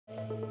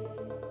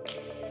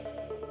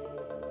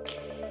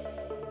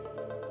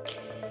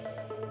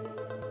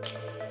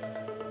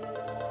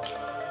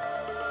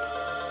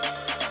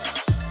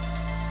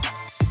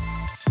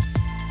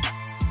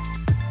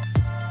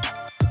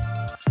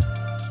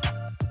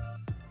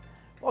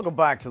Welcome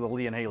back to the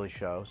Lee and Hayley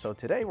Show. So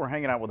today we're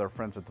hanging out with our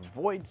friends at the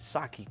Void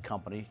Sake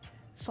Company,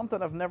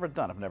 something I've never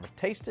done. I've never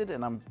tasted,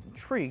 and I'm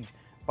intrigued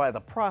by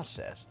the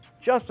process.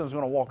 Justin's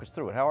going to walk us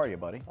through it. How are you,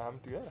 buddy? I'm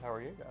good. How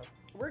are you guys?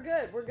 We're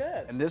good, we're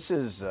good. And this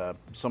is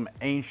some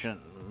ancient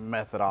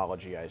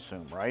methodology, I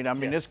assume, right? I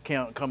mean, this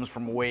comes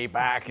from way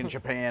back in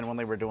Japan when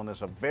they were doing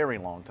this a very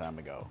long time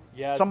ago.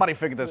 Yeah. Somebody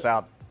figured this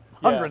out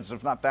hundreds,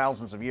 if not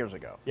thousands of years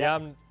ago. Yeah,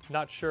 I'm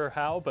not sure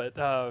how, but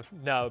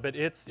no, but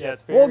it's very...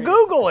 Well,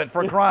 Google it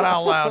for crying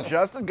out loud,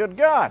 Justin. Good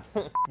God.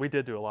 We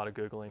did do a lot of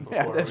Googling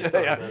before we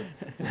started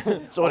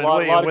this. So a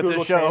lot of with Google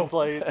this show.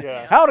 Translate,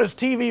 yeah. How does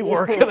TV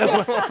work?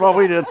 Well,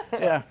 we did,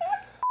 yeah.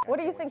 What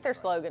do you think their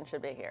slogan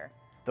should be here?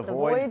 The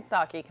Void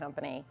Sake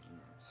Company.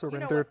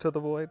 Surrender to the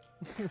void.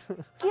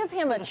 Give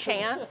him a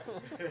chance.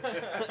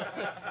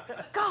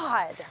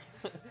 God.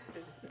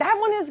 That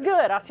one is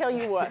good, I'll tell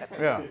you what.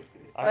 Yeah.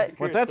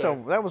 But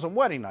That was a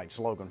wedding night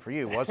slogan for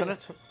you, wasn't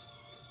it?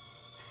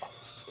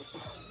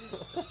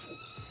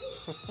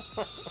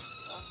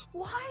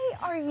 why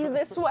are you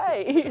this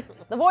way?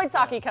 The Void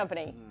Sake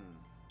Company.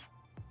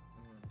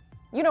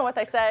 You know what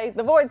they say,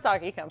 the Void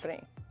Sake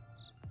Company.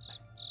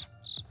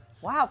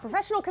 Wow,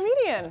 professional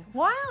comedian.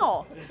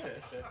 Wow.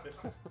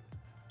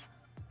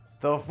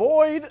 The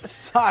Void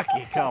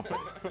Sake Company.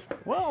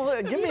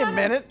 Well, give me a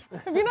minute.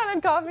 Have you not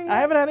had coffee yet?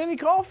 I haven't had any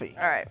coffee.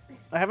 All right.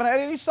 I haven't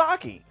had any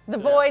sake. The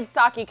Void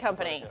Sake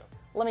Company.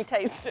 Let me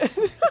taste it.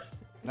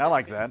 I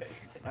like that.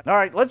 All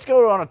right, let's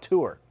go on a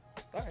tour.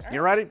 All right.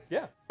 You ready?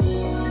 Yeah.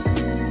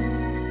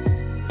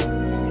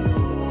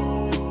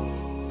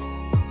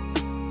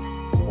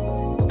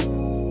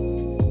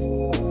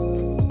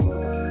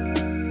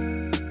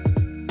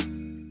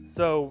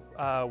 So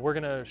we're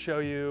going to show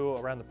you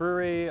around the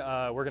brewery.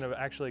 We're going to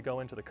actually go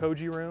into the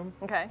koji room,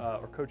 Okay.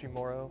 or koji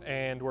moro,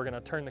 and we're going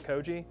to turn the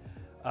koji.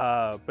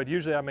 But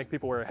usually I make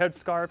people wear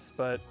headscarves,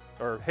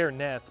 or hair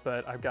nets,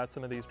 but I've got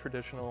some of these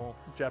traditional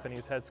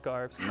Japanese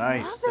headscarves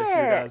Nice. Love that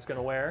you guys it. going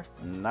to wear.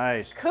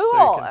 Nice. Cool.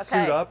 So you can okay.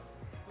 suit up.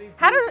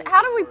 How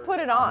do we put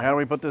it on? How do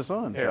we put this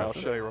on? Here, I'll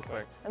Justin? show you real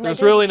quick. And they There's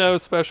do- really no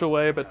special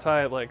way, but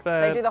tie it like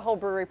that. They do the whole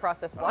brewery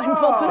process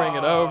blindfolded. Bring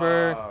it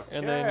over,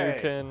 and then you Okay.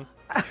 can...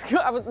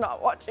 I was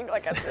not watching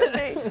like I should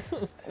be.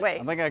 Wait,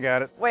 I think I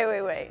got it. wait.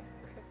 I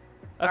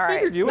All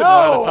figured right. you would know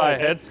how No! to tie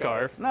a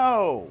headscarf.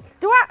 No.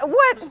 Do I,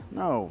 what?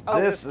 No. Oh.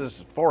 This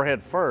is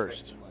forehead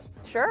first,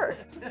 Sure.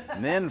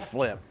 and then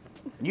flip.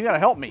 You gotta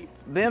help me.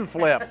 Then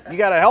flip. You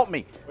gotta help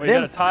me. Well, you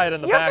then gotta tie it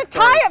in the You back have to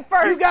tie it You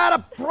first.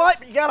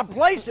 gotta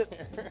place it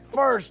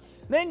first.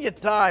 Then you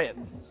tie it.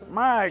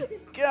 My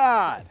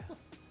God.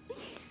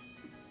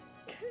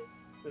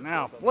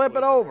 Now flip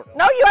it over.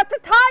 No, you have to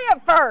tie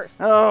it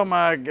first. Oh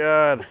my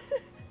God.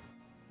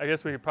 I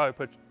guess we could probably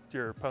put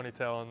your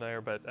ponytail in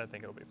there, but I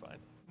think it'll be fine.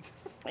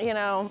 You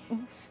know,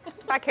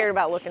 if I cared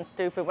about looking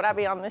stupid, would I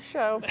be on this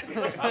show?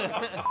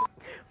 What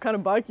kind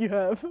of bike you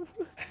have?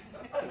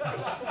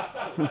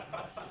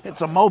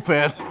 It's a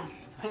moped.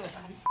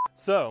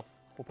 So,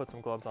 we'll put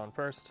some gloves on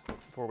first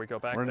before we go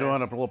back We're there.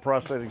 doing a little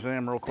prostate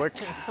exam real quick.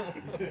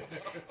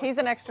 He's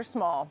an extra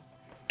small.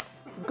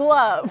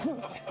 Glove.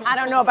 I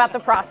don't know about the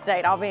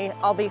prostate. I'll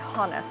be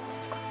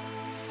honest.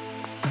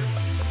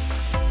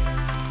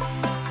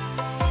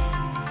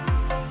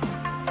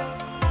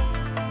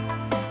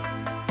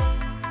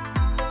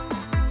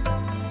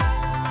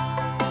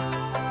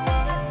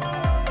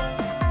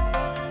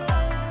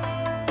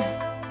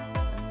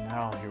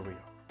 Now here we go.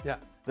 Yeah.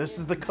 This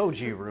is the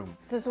koji room.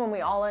 This is when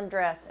we all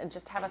undress and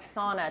just have a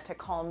sauna to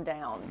calm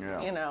down.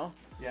 Yeah. You know.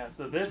 Yeah,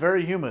 so this... It's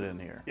very humid in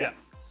here. Yeah.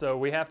 So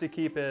we have to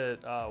keep it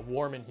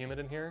warm and humid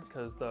in here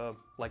because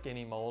like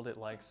any mold, it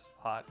likes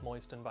hot,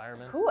 moist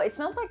environments. Cool. It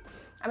smells like,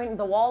 I mean,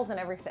 the walls and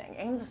everything,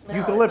 and the smell. It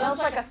Eucalyptus. smells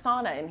like a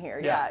sauna in here.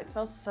 Yeah. Yeah. It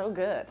smells so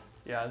good.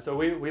 Yeah, and so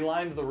we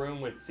lined the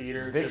room with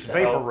cedar. Vicks just to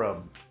Vapor help-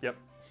 Rub. Yep.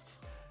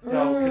 To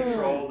help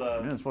control the,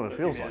 Yeah, that's what it the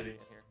feels humidity like.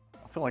 in here.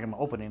 I feel like I'm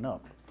opening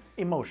up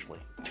emotionally.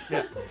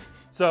 Yeah.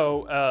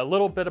 So a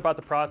little bit about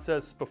the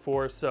process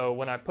before. So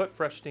when I put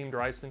fresh steamed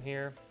rice in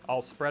here,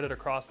 I'll spread it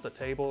across the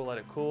table, let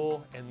it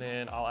cool, and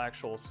then I'll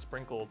actually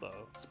sprinkle the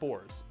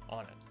spores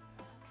on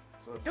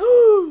it.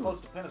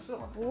 Close to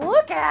penicillin.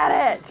 Look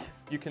at it.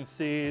 You can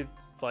see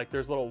like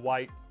there's little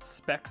white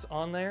specks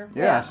on there.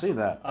 Yeah, Yeah. I see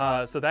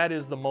that. So that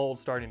is the mold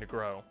starting to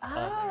grow. on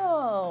there.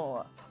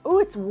 Oh. Oh,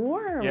 it's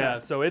warm. Yeah,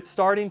 so it's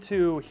starting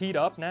to heat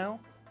up now.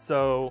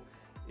 So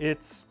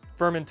its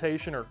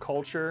fermentation or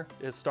culture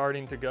is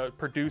starting to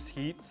produce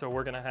heat. So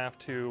we're gonna have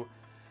to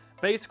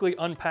basically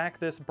unpack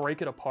this,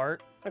 break it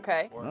apart.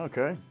 Okay.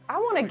 Okay. I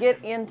want to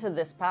get into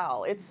this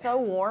pal. It's so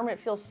warm. It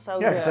feels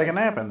so Yeah, I good. can take a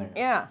nap in there.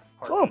 Yeah.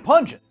 It's a little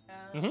pungent.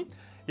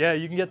 Yeah,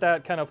 you can get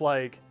that kind of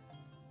like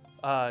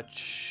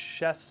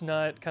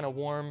chestnut, kind of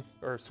warm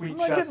or sweet I'm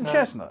not chestnut. getting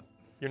chestnut.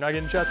 You're not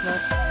getting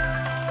chestnut?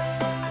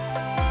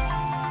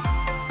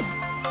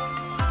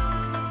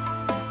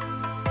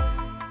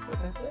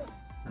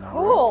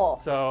 Cool.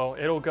 So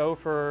it'll go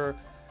for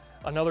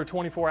another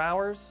 24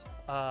 hours,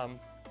 and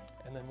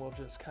then we'll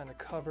just kind of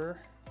cover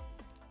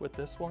with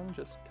this one,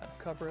 just kind of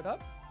cover it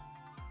up.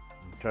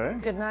 Okay.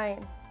 Good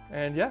night.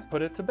 and yeah,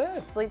 put it to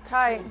bed. Sleep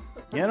tight.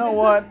 You know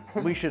what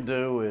we should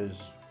do is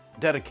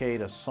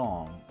dedicate a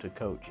song to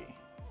Koji.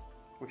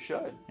 We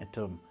should. And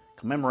to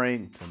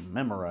commemorate, to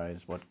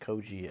memorize what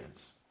Koji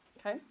is.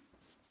 Okay.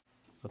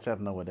 Let's have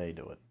Noah Day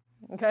do it.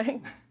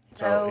 Okay.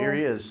 So here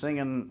he is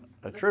singing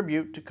a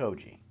tribute to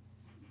Koji.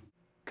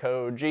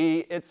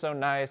 Koji, it's so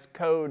nice.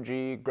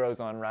 Koji grows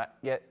on right.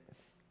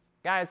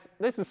 Guys,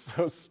 this is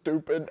so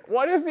stupid.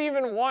 What does he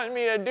even want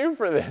me to do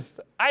for this?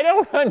 I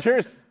don't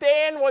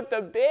understand what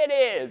the bit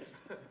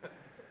is.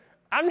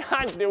 I'm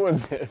not doing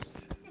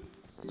this.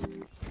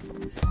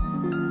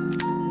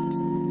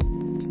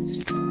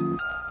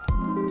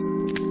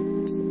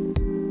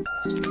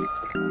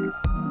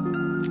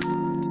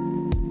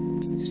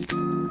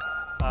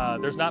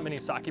 There's not many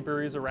sake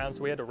breweries around,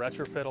 so we had to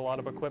retrofit a lot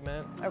of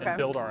equipment and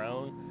build our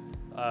own.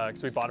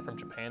 Because we bought it from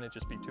Japan, it'd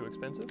just be too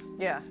expensive.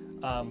 Yeah.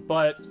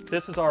 But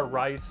this is our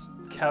rice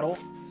kettle,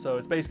 so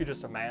it's basically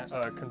just a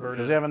converted.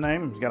 Does he have a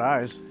name? He's got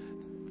eyes.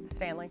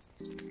 Stanley.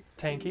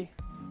 Tanky.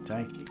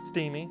 Tanky.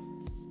 Steamy.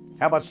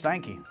 How about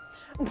Stanky?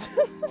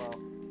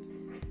 Well,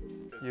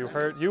 you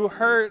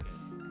hurt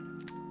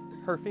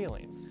her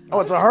feelings. Oh,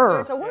 it's a her.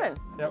 It's a woman.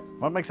 Yep.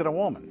 What makes it a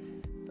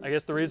woman? I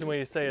guess the reason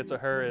we say it's a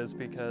her is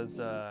because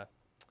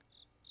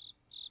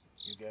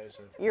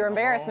You're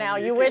embarrassed now.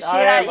 You wish you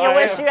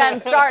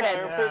hadn't started.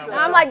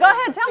 I'm like, go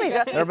ahead, tell me,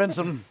 Justin. There have been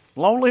some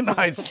lonely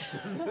nights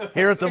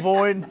here at the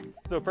Void.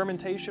 so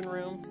fermentation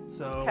room.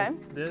 So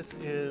this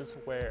is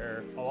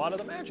where a lot of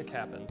the magic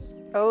happens.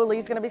 Oh,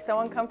 Lee's gonna be so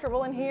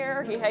uncomfortable in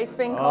here. He hates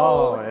being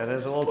cold. Oh, it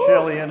is a little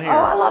chilly in here.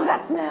 Oh, I love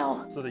that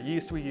smell. So the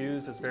yeast we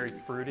use is very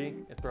fruity.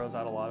 It throws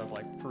out a lot of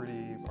like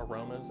fruity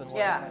aromas and whatnot.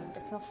 Yeah,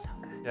 it smells so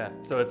good. Yeah,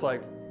 so it's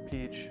like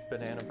peach,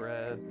 banana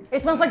bread.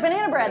 It smells like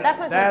banana bread. That's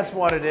what it That's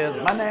what it is.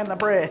 Banana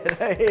bread.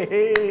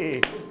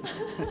 Hey.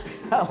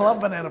 I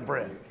love banana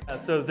bread.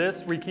 So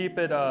this, we keep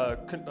it,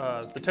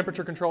 the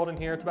temperature controlled in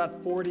here. It's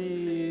about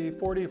 40,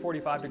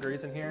 45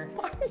 degrees in here.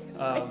 Why are you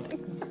saying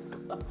things so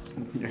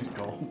close? You're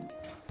cold.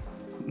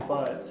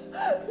 But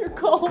You're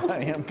cold. I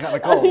am kind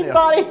of cold. I need Yeah.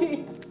 body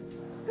heat.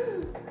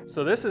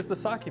 so this is the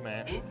sake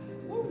mash.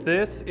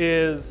 This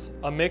is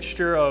a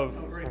mixture of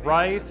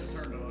rice,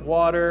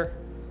 water,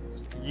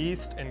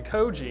 yeast, and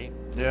koji.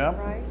 Yeah.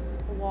 Rice,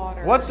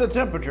 water. What's the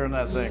temperature in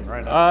that thing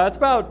right now? It's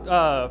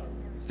about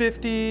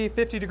 50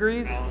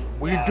 degrees.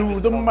 We do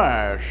the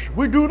mash.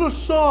 We do the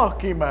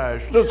sake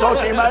mash. The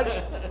sake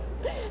mash.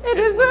 It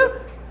is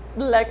a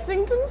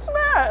Lexington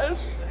smash.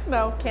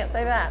 No, can't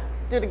say that.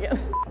 Do it again.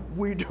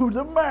 We do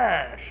the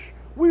mash.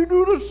 We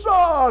do the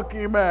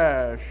sake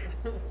mash.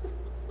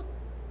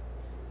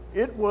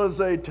 It was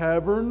a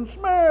tavern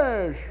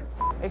smash.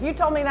 If you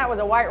told me that was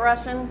a White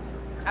Russian,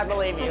 I'd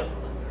believe you.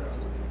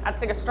 I'd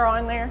stick a straw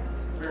in there.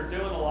 We're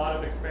doing a lot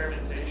of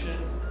experimentation.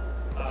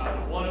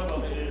 One of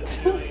them is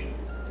doing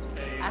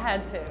I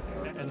had to.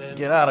 and then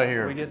Get out of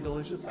here. we get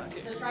delicious sake.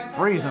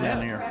 Freezing in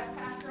here.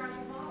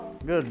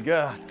 Good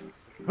God.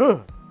 Huh.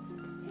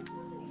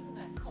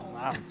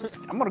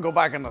 I'm gonna go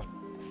back in the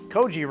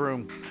Koji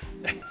room.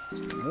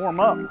 Warm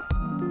up.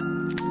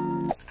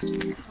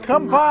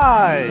 Come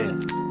by.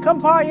 Come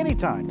by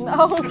anytime.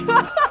 Oh,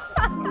 God.